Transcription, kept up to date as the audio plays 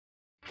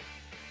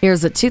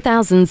Here's a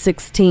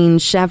 2016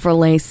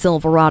 Chevrolet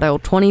Silverado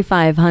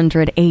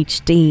 2500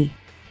 HD.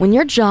 When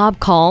your job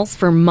calls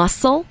for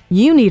muscle,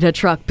 you need a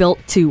truck built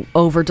to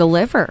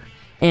over-deliver.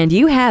 And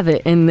you have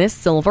it in this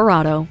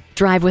Silverado.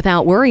 Drive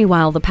without worry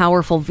while the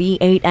powerful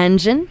V8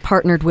 engine,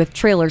 partnered with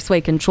trailer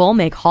sway control,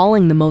 make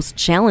hauling the most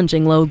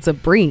challenging loads a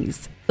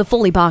breeze. The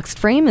fully boxed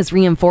frame is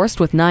reinforced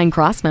with 9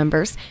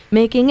 crossmembers,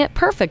 making it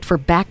perfect for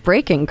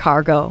back-breaking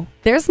cargo.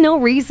 There's no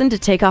reason to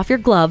take off your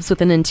gloves with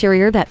an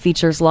interior that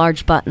features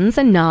large buttons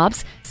and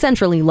knobs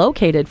centrally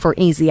located for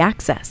easy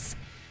access.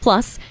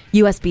 Plus,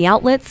 USB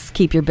outlets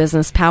keep your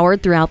business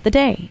powered throughout the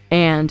day.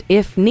 And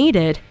if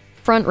needed,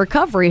 front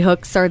recovery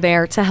hooks are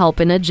there to help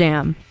in a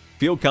jam.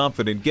 Feel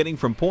confident getting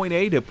from point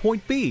A to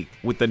point B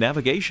with the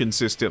navigation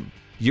system.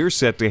 You're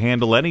set to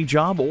handle any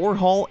job or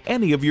haul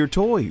any of your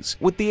toys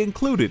with the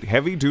included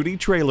heavy-duty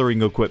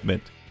trailering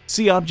equipment.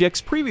 See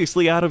objects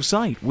previously out of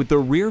sight with the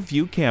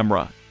rear-view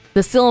camera.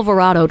 The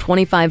Silverado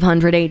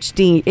 2500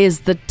 HD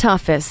is the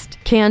toughest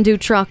can-do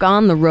truck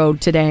on the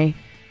road today.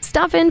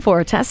 Stop in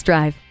for a test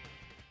drive.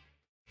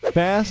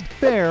 Fast,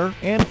 fair,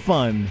 and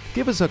fun.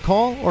 Give us a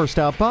call or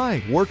stop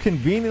by. We're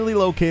conveniently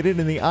located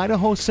in the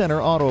Idaho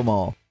Center Auto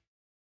Mall.